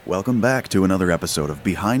Welcome back to another episode of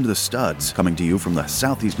Behind the Studs, coming to you from the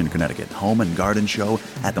Southeastern Connecticut Home and Garden Show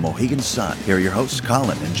at the Mohegan Sun. Here are your hosts,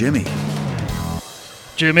 Colin and Jimmy.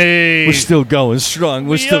 Jimmy! We're still going strong.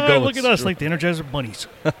 We're still going Look at us like the Energizer Bunnies.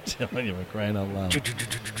 I'm telling you, we're crying out loud.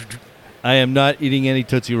 I am not eating any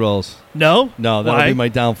Tootsie Rolls. No? No, that'll be my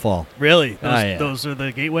downfall. Really? Yeah. Those are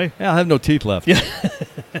the gateway? Yeah, I'll have no teeth left. Yeah.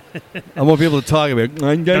 I won't be able to talk about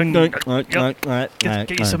it.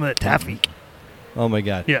 Get you some of that taffy. Oh, my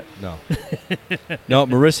God. Yeah. No. No,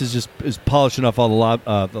 Marissa's is polishing off all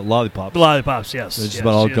the lollipops. The lollipops, yes. They're just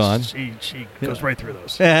about all gone. She goes right through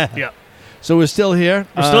those. Yeah. So we're still here.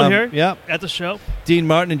 We're still here? Yep. At the show? Dean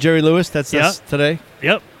Martin and Jerry Lewis, that's us today.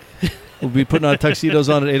 Yep. We'll be putting our tuxedos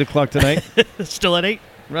on at 8 o'clock tonight. Still at 8?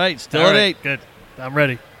 Right, still at 8. Good. I'm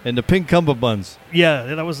ready. And the pink cummerbunds. Yeah,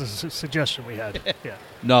 that was a suggestion we had. Yeah.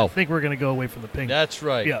 No. I think we're going to go away from the pink. That's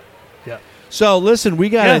right. Yeah. Yeah. So, listen, we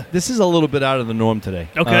got it. This is a little bit out of the norm today.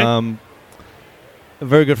 Okay. A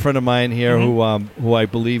very good friend of mine here who I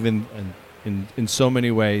believe in so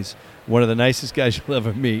many ways. One of the nicest guys you'll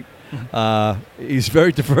ever meet. He's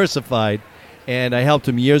very diversified. And I tried to help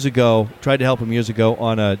him years ago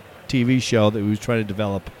on a TV show that he was trying to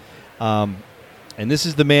develop. And this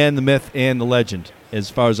is the man, the myth, and the legend, as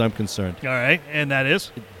far as I'm concerned. All right. And that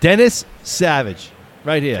is? Dennis Salvage.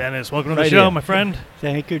 Right here. Dennis, welcome to the show, my friend.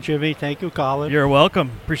 Thank you, Jimmy. Thank you, Colin. You're welcome.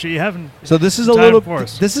 Appreciate you having. So this is a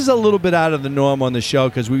little bit out of the norm on the show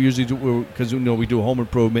because we usually do we do home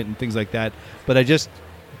improvement and things like that. But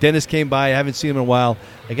Dennis came by. I haven't seen him in a while.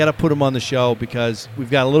 I got to put him on the show because we've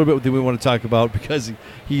got a little bit that we want to talk about because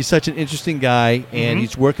he's such an interesting guy and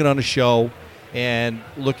he's working on a show and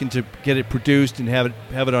looking to get it produced and have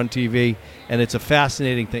it on TV. And it's a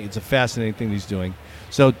fascinating thing. It's a fascinating thing he's doing.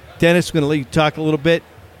 So Dennis is going to let you talk a little bit,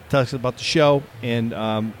 talk about the show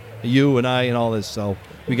and you and I and all this. So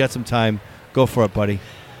we got some time. Go for it, buddy.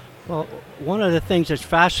 Well, one of the things that's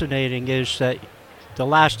fascinating is that the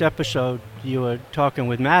last episode you were talking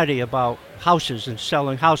with Maddie about houses and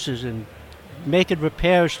selling houses and making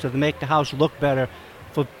repairs to make the house look better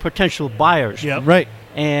for potential buyers. Yep. Right.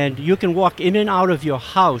 And you can walk in and out of your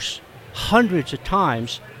house hundreds of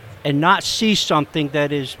times and not see something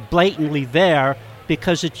that is blatantly there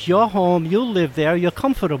because it's your home, you live there, you're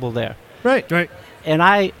comfortable there. Right. And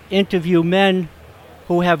I interview men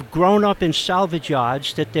who have grown up in salvage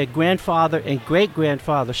yards that their grandfather and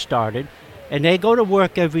great-grandfather started, and they go to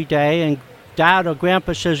work every day, and Dad or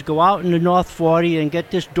Grandpa says, go out in the North 40 and get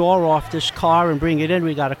this door off this car and bring it in,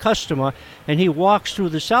 we got a customer, and he walks through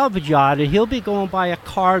the salvage yard, and he'll be going by a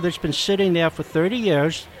car that's been sitting there for 30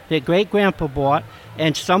 years, that great-grandpa bought,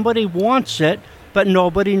 and somebody wants it, but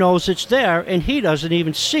nobody knows it's there, and he doesn't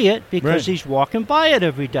even see it because he's walking by it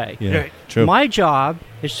every day. Yeah, true. My job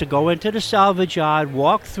is to go into the salvage yard,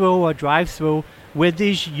 walk through or drive through with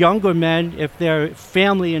these younger men, if their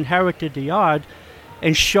family inherited the yard,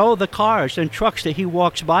 and show the cars and trucks that he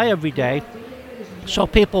walks by every day so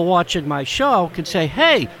people watching my show can say,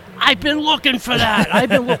 hey, I've been looking for that. I've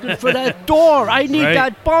been looking for that door. I need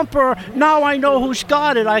that bumper. Now I know who's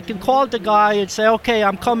got it. I can call the guy and say, okay,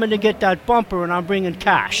 I'm coming to get that bumper, and I'm bringing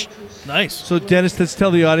cash. Nice. So, Dennis, let's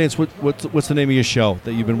tell the audience what's the name of your show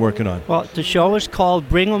that you've been working on. Well, the show is called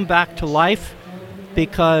Bring 'Em Back to Life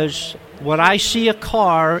because when I see a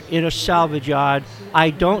car in a salvage yard,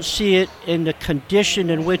 I don't see it in the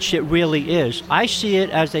condition in which it really is. I see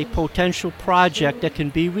it as a potential project that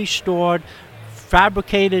can be restored,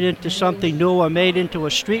 fabricated into something new or made into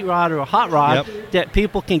a street rod or a hot rod that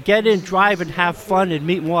people can get in, drive, and have fun and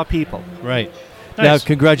meet more people. Right. Nice. Now,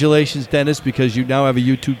 congratulations, Dennis, because you now have a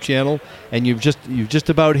YouTube channel, and you've just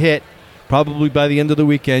about hit, probably by the end of the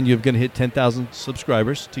weekend, you're going to hit 10,000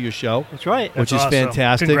 subscribers to your show. That's right. Which That's is awesome.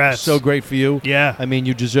 fantastic. Congrats. So great for you. Yeah. I mean,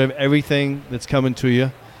 you deserve everything that's coming to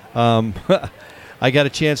you. I got a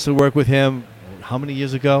chance to work with him, how many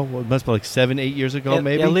years ago? Well, it must be like 7-8 years ago,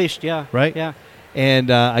 maybe? At least, yeah. Right? Yeah.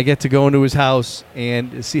 And I get to go into his house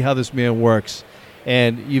and see how this man works.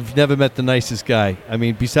 And you've never met the nicest guy. I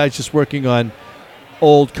mean, besides just working on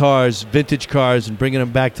old cars, vintage cars, and bringing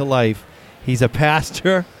them back to life, he's a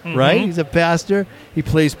pastor, right? He's a pastor. He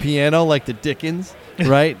plays piano like the Dickens,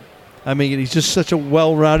 right? I mean, he's just such a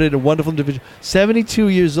well-rounded and wonderful individual. 72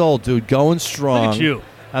 years old, dude, going strong. Look at you.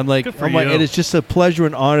 I'm like, Good for you. And it's just a pleasure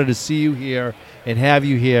and honor to see you here and have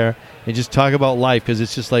you here and just talk about life because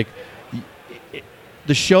it's just like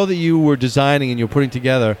the show that you were designing and you're putting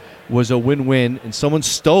together was a win-win, and someone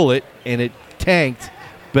stole it and it tanked.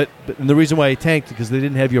 But and the reason why it tanked because they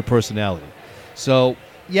didn't have your personality. So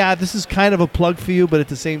yeah, this is kind of a plug for you, but at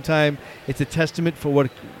the same time, it's a testament for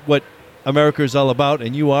what America is all about.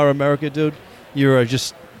 And you are America, dude. You're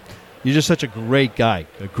just you're just such a great guy,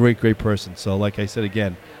 a great person. So like I said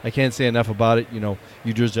again, I can't say enough about it.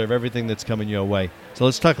 You deserve everything that's coming your way. So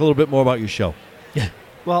let's talk a little bit more about your show. Yeah.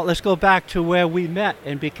 Well, let's go back to where we met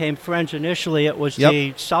and became friends initially. It was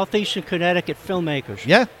the Southeastern Connecticut filmmakers.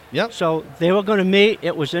 Yeah, yep. So they were going to meet.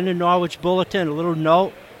 It was in the Norwich Bulletin, a little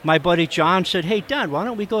note. My buddy John said, hey, Dan, why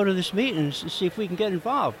don't we go to this meeting and see if we can get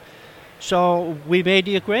involved? So we made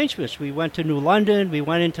the arrangements. We went to New London. We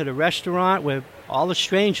went into the restaurant where all the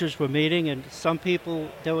strangers were meeting, and some people,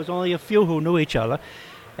 there was only a few who knew each other.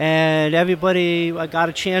 And everybody got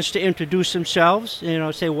a chance to introduce themselves,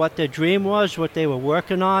 say what their dream was, what they were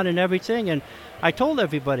working on and everything. And I told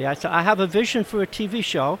everybody, I said, I have a vision for a TV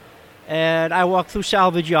show, and I walk through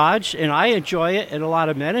salvage yards, and I enjoy it, and a lot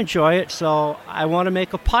of men enjoy it. So I want to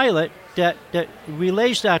make a pilot that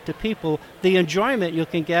relays that to people, the enjoyment you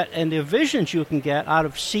can get and the visions you can get out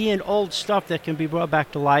of seeing old stuff that can be brought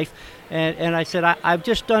back to life. And I said, I've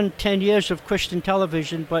just done 10 years of Christian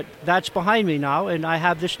television, but that's behind me now, and I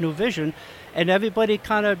have this new vision. And everybody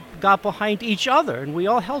kind of got behind each other, and we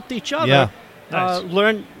all helped each other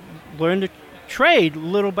learn the trade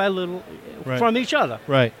little by little from each other.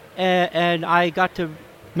 Right. And I got to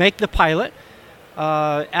make the pilot.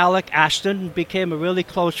 Alec Aston became a really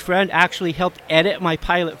close friend, actually helped edit my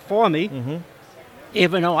pilot for me. Mm-hmm.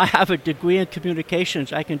 Even though I have a degree in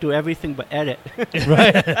communications, I can do everything but edit.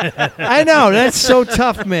 Right. I know. That's so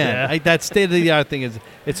tough, man. That state-of-the-art thing,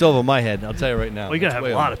 it's over my head. I'll tell you right now. Well, you got to have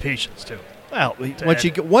a lot of patience, too. Well,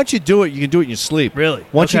 once you do it, you can do it in your sleep. Really?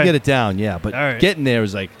 Once you get it down, yeah. But right. Getting there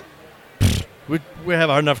is like, we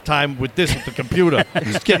have enough time with the computer.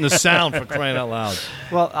 Just getting the sound for crying out loud.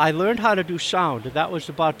 Well, I learned how to do sound. That was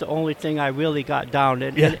about the only thing I really got down.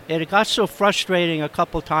 And it got so frustrating a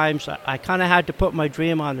couple times. I kind of had to put my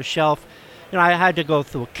dream on the shelf. I had to go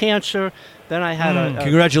through a cancer. Then I had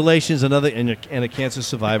Congratulations, and a cancer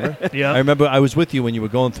survivor. Yeah. I remember I was with you when you were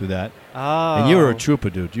going through that. Oh. And you were a trooper,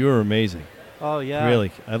 dude. You were amazing. Oh, yeah.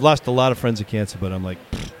 Really. I've lost a lot of friends of cancer, but I'm like,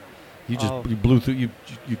 you blew through.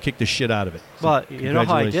 You kicked the shit out of it. So but you know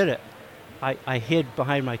how I did it? I hid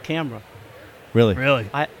behind my camera. Really? Really?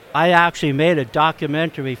 I actually made a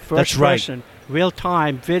documentary, first person, right. real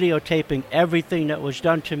time, videotaping everything that was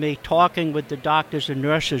done to me, talking with the doctors and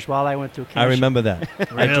nurses while I went through cancer. I remember that.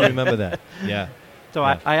 Really? I do remember that. Yeah. So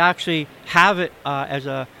I actually have it as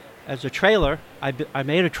a trailer. I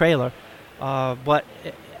made a trailer, but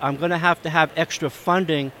I'm going to have extra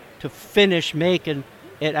funding to finish making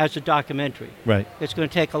it as a documentary. Right. It's going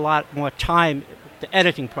to take a lot more time, the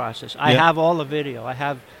editing process. I have all the video. I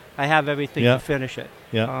have everything to finish it.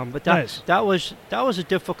 Yeah. But that was a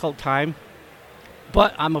difficult time.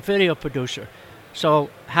 But I'm a video producer, so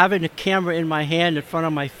having a camera in my hand in front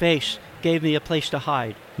of my face gave me a place to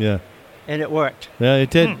hide. Yeah. And it worked. Yeah, it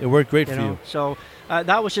did. It worked great for you. So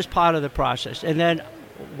that was just part of the process. And then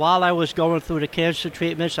while I was going through the cancer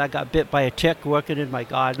treatments, I got bit by a tick working in my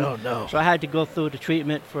garden. Oh, no. So I had to go through the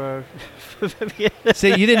treatment for...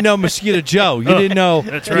 See, you didn't know Mosquito Joe. You didn't know...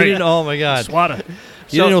 That's right. Oh, my God. Swata.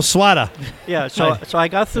 You didn't know Swata. Yeah, so I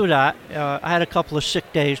got through that. I had a couple of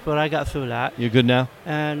sick days, but I got through that. You're good now?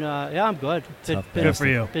 And, I'm good. Good for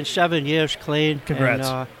you. Been 7 years clean. Congrats.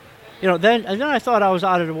 And, then I thought I was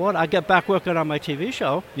out of the water. I get back working on my TV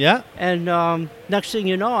show. Yeah. And next thing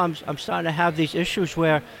you know, I'm starting to have these issues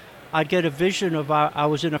where I'd get a vision of I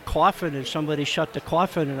was in a coffin and somebody shut the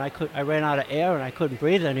coffin and I ran out of air and I couldn't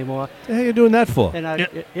breathe anymore. What the hell are you doing that for? And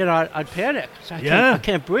I'd panic. So I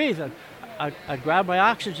can't breathe. And I'd grab my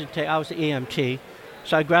oxygen tank. I was the EMT.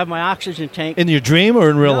 So I grabbed my oxygen tank. In your dream or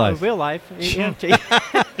in real life? In real life. EMT.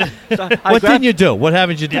 What didn't you do? What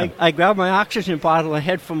haven't you done? I grabbed my oxygen bottle and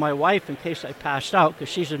head for my wife in case I passed out because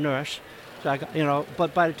she's a nurse. So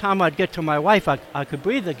but by the time I'd get to my wife, I could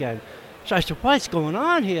breathe again. So I said, what's going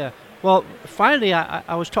on here? Well, finally,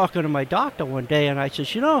 I was talking to my doctor one day, and I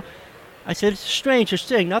said, it's the strangest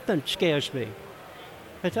thing. Nothing scares me.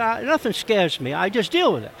 Nothing scares me. I just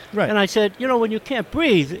deal with it. Right. And I said, when you can't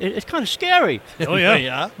breathe, it's kind of scary. Oh,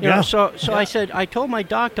 yeah. So I told my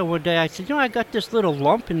doctor one day, I said, I got this little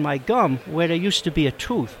lump in my gum where there used to be a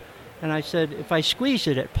tooth. And I said, if I squeeze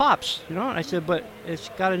it, it pops. And I said, but it's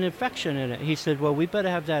got an infection in it. He said, well, we better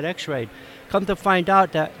have that x-rayed. Come to find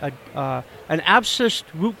out that an abscessed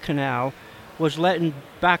root canal was letting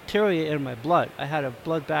bacteria in my blood. I had a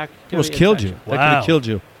blood bacteria Almost killed you. infection. That could have Wow. killed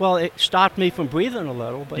you. Well, it stopped me from breathing a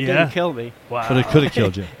little, but it Yeah. didn't kill me. Wow. But it could have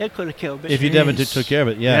killed you. It could have killed me. If you never Jeez. took care of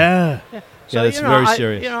it, yeah. Yeah. that's very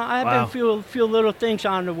serious. I have Wow. been a few little things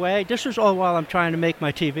on the way. This is all while I'm trying to make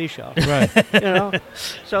my TV show. Right.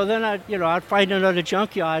 So then I'd find another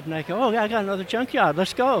junkyard and I go, oh, I got another junkyard.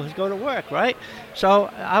 Let's go to work, right?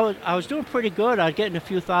 So I was doing pretty good. I was getting a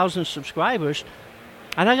few thousand subscribers,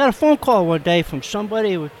 and I got a phone call one day from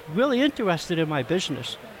somebody who was really interested in my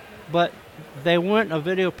business, but they weren't a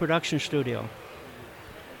video production studio.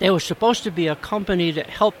 They were supposed to be a company that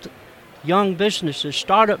helped young businesses,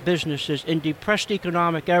 startup businesses in depressed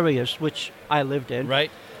economic areas, which I lived in,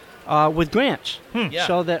 Right. with grants, Yeah.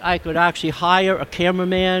 so that I could actually hire a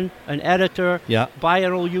cameraman, an editor, Yeah. buy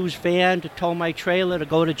an old used van to tow my trailer to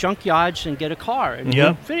go to junkyards and get a car and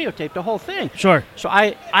Yep. videotape the whole thing. Sure. So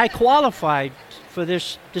I qualified for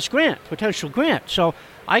this grant, potential grant. So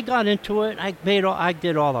I got into it. I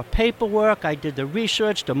did all the paperwork. I did the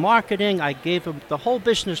research, the marketing. I gave them the whole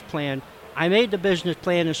business plan. I made the business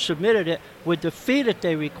plan and submitted it with the fee that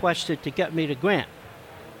they requested to get me the grant.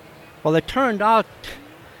 Well, it turned out,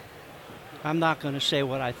 I'm not going to say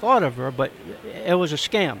what I thought of her, but it was a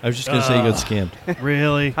scam. I was just going to say you got scammed.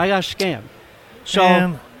 Really? I got scammed. So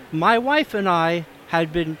Man. my wife and I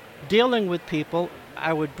had been dealing with people.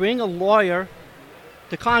 I would bring a lawyer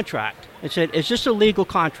the contract and said, is this a legal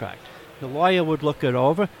contract? The lawyer would look it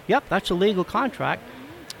over. Yep, that's a legal contract.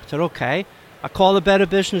 I said, okay. I call the Better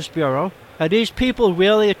Business Bureau. Are these people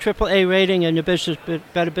really a AAA rating in the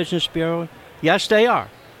Better Business Bureau? Yes, they are.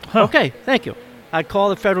 Huh. Okay, thank you. I'd call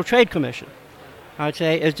the Federal Trade Commission. I'd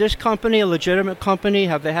say, is this company a legitimate company?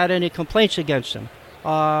 Have they had any complaints against them?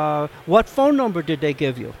 What phone number did they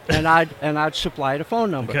give you? And I'd supply the phone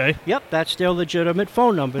number. Okay. Yep, that's their legitimate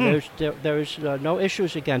phone number. There's no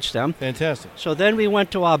issues against them. Fantastic. So then we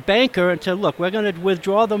went to our banker and said, look, we're going to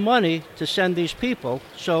withdraw the money to send these people.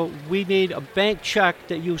 So we need a bank check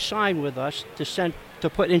that you sign with us to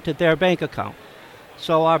put into their bank account.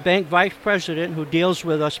 So our bank vice president, who deals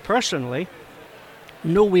with us personally,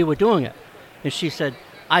 knew we were doing it. And she said,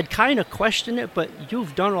 I'd kind of question it, but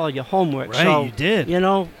you've done all your homework. Right, so, you did.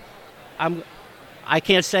 I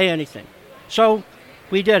can't say anything. So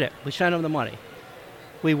we did it. We sent him the money.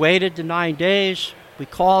 We waited the 9 days. We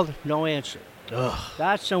called, no answer. Ugh.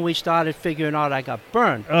 That's when we started figuring out I got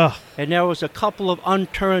burned. Ugh. And there was a couple of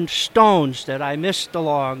unturned stones that I missed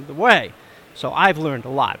along the way. So I've learned a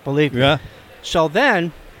lot, believe me. Yeah. So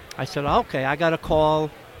then I said, okay, I got to call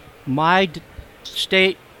my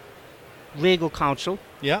state legal counsel.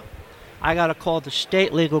 Yeah. I got to call the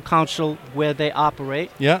state legal counsel where they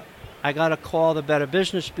operate. Yeah. I got to call the Better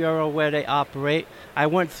Business Bureau where they operate. I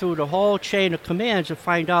went through the whole chain of commands to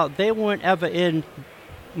find out they weren't ever in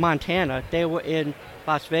Montana. They were in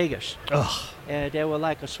Las Vegas. Ugh. And they were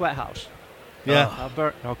like a sweat house. Yeah.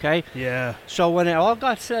 Burnt, okay? Yeah. So when it all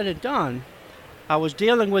got said and done, I was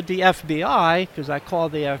dealing with the FBI, because I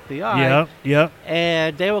called the FBI. Yep. Yep.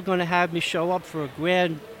 And they were going to have me show up for a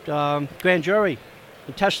grand jury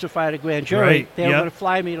and testify at a grand jury. Right, They were yep. going to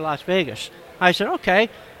fly me to Las Vegas. I said, okay,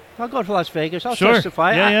 I'll go to Las Vegas. I'll Sure.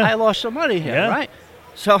 testify. Yeah, yeah. I lost some money here, Yeah. right?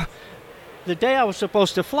 So the day I was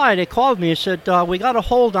supposed to fly, they called me and said, we got a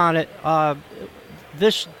hold on it.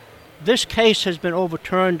 This case has been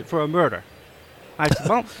overturned for a murder. I said,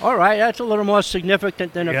 well, all right, that's a little more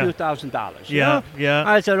significant than a Yeah. few $1,000s. you Yeah. know? Yeah.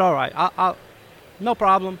 I said, all right, I'll no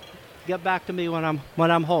problem. Get back to me when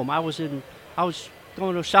I'm home. I was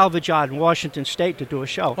going to Salvage in Washington State to do a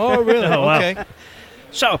show. Oh, really? Oh, wow. Okay.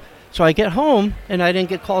 So I get home and I didn't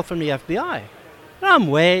get called from the FBI. And I'm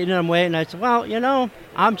waiting. I said, well,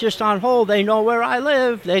 I'm just on hold. They know where I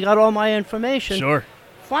live. They got all my information. Sure.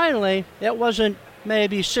 Finally, it wasn't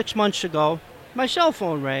maybe 6 months ago, my cell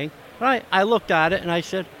phone rang. Right? I looked at it and I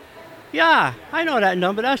said, yeah, I know that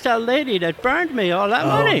number. That's that lady that burned me all that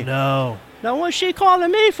money. Oh, no. Now, what's she calling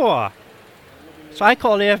me for? So I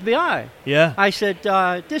called the FBI. Yeah. I said,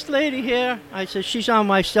 this lady here, I said, she's on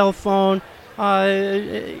my cell phone.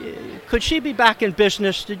 Could she be back in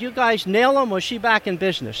business? Did you guys nail them? Was she back in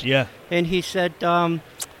business? Yeah. And he said,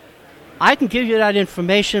 I can give you that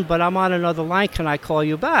information, but I'm on another line. Can I call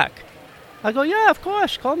you back? I go, yeah, of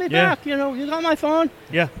course. Call me Yeah. back. You got my phone?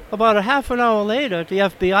 Yeah. About a half an hour later, the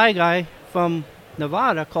FBI guy from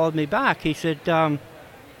Nevada called me back. He said,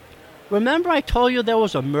 remember I told you there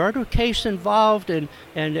was a murder case involved and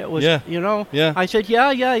it was, Yeah. Yeah. I said,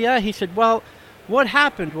 yeah. He said, well, what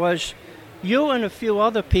happened was you and a few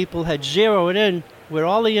other people had zeroed in with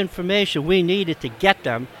all the information we needed to get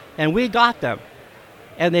them, and we got them.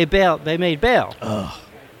 And they made bail. Ugh.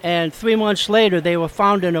 And 3 months later, they were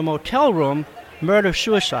found in a motel room,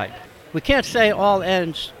 murder-suicide. We can't say all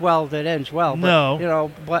ends well that ends well. But,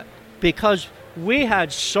 No. But because we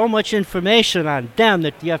had so much information on them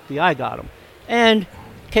that the FBI got them. And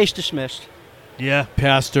case dismissed. Yeah.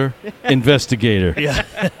 Pastor, investigator, Yeah.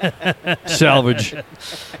 salvage,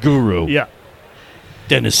 guru, Yeah.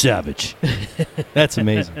 Dennis Savage. That's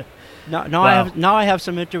amazing. Now Wow. I have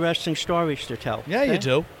some interesting stories to tell. Yeah, you okay?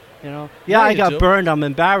 do. Yeah, Yeah, I you got do. burned. I'm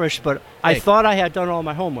embarrassed, but I Hey. thought I had done all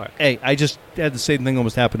my homework. Hey, I just had the same thing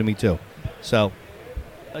almost happen to me too. So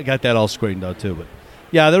I got that all straightened out too. But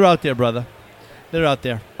yeah, they're out there, brother. They're out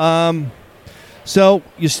there. So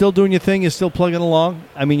you're still doing your thing. You're still plugging along.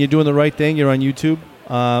 I mean, you're doing the right thing. You're on YouTube.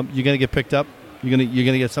 You're gonna get picked up. You're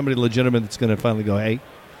gonna get somebody legitimate that's gonna finally go, hey,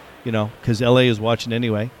 because LA is watching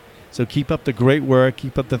anyway. So keep up the great work.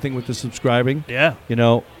 Keep up the thing with the subscribing. Yeah.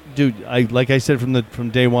 Dude, like I said from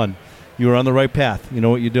day one, you were on the right path. You know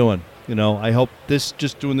what you're doing. I hope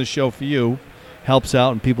just doing the show for you helps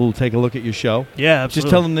out and people will take a look at your show. Yeah, absolutely.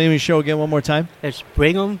 Just tell them the name of your show again one more time. It's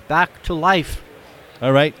Bring 'em Back to Life.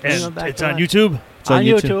 All right. And back it's to on life. YouTube. It's on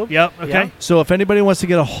YouTube. Yep. Okay. Yeah. So if anybody wants to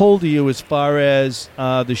get a hold of you as far as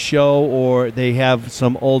the show, or they have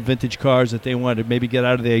some old vintage cars that they want to maybe get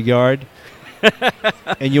out of their yard,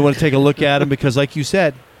 and you want to take a look at them because, like you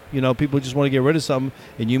said, people just want to get rid of something,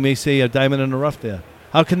 and you may say a diamond in the rough there.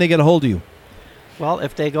 How can they get a hold of you? Well,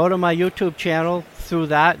 if they go to my YouTube channel, through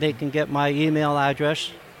that, they can get my email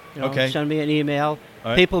address. Okay. Send me an email.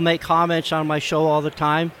 All right. People make comments on my show all the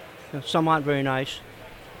time. Some aren't very nice.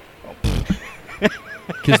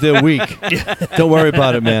 Because they're weak. Don't worry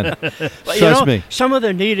about it, man. But Trust me. Some of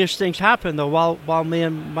the neatest things happen though while me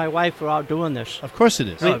and my wife were out doing this. Of course it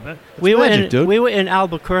is. Oh, I bet. We magic, dude. we were in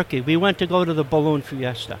Albuquerque. We went to go to the balloon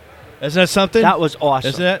fiesta. Isn't that something? That was awesome.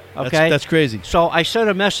 Isn't it? Okay. That's crazy. So I sent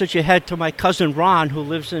a message ahead to my cousin Ron, who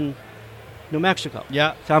lives in New Mexico.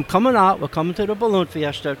 Yeah. So I'm coming out. We're coming to the balloon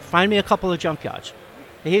fiesta. Find me a couple of junkyards.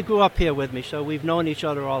 He grew up here with me, so we've known each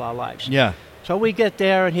other all our lives. Yeah. So we get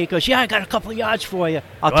there, and he goes, "Yeah, I got a couple of yards for you.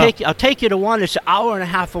 I'll Wow. take you to one that's an hour and a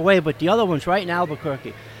half away, but the other one's right in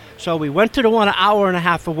Albuquerque." So we went to the one an hour and a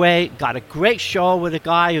half away. Got a great show with a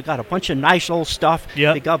guy who got a bunch of nice old stuff.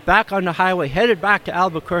 Yep. We got back on the highway, headed back to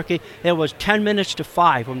Albuquerque. It was 10 minutes to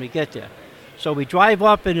 5 when we get there. So we drive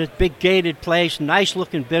up in this big gated place, nice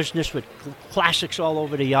looking business with classics all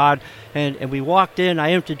over the yard. And we walked in.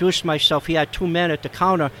 I introduced myself. He had 2 men at the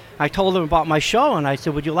counter. I told him about my show, and I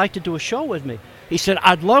said, "Would you like to do a show with me?" He said,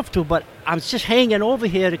 "I'd love to, but I'm just hanging over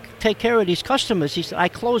here to take care of these customers." He said, "I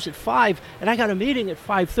close at 5, and I got a meeting at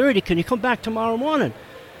 5:30. Can you come back tomorrow morning?"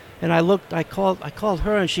 And I called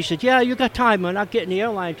her, and she said, "Yeah, you got time. We're not getting the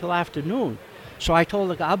airline till afternoon." So I told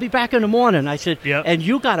her, "I'll be back in the morning." I said, Yep. "And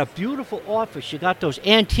you got a beautiful office. You got those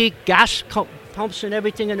antique gas pumps and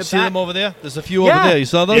everything in the See back." them over there? There's a few over there. You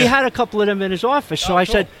saw those? He had a couple of them in his office. So Oh, I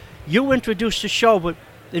cool. said, "You introduce the show but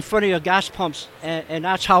in front of your gas pumps, and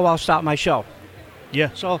that's how I'll start my show." Yeah.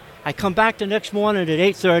 So I come back the next morning at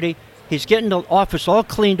 8:30. He's getting the office all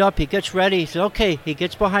cleaned up. He gets ready. He says, "Okay." He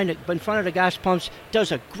gets in front of the gas pumps,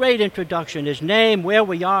 does a great introduction, his name, where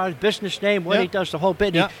we are, his business name, what Yeah. he does, the whole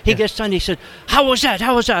bit. Yeah. He gets done. He said, "How was that?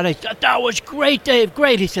 How was that?" I said, "That was great, Dave.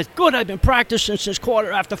 Great." He said, "Good. I've been practicing since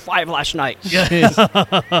 5:15 last night." Jeez,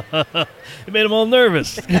 It made them all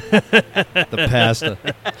nervous. the pastor.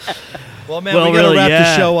 Well, man, well, we got to really, wrap yeah.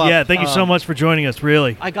 the show up. Yeah, thank you so much for joining us,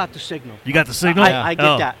 really. I got the signal. You got the signal? I get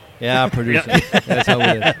Oh. that. Yeah, producer. That's how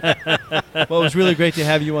it is. Well, it was really great to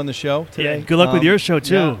have you on the show Yeah, today. good luck with your show,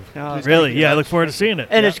 too. Yeah. Really, yeah, I look forward to seeing it.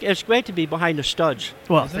 And it's great to be behind the studs.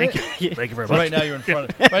 Well, Isn't thank it? you. Thank you very So much. right now you're in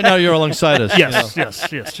front. Right now you're alongside us. Yes,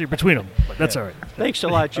 yes. You're between them, but that's all right. Thanks a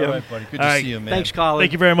lot, Jim. All right, buddy. Good All to right. see you, man. Thanks, Colin.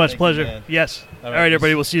 Thank you very much. Thank you, Pleasure. man. Yes. All All right, right,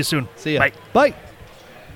 everybody. We'll see you soon. See ya. Bye. Bye.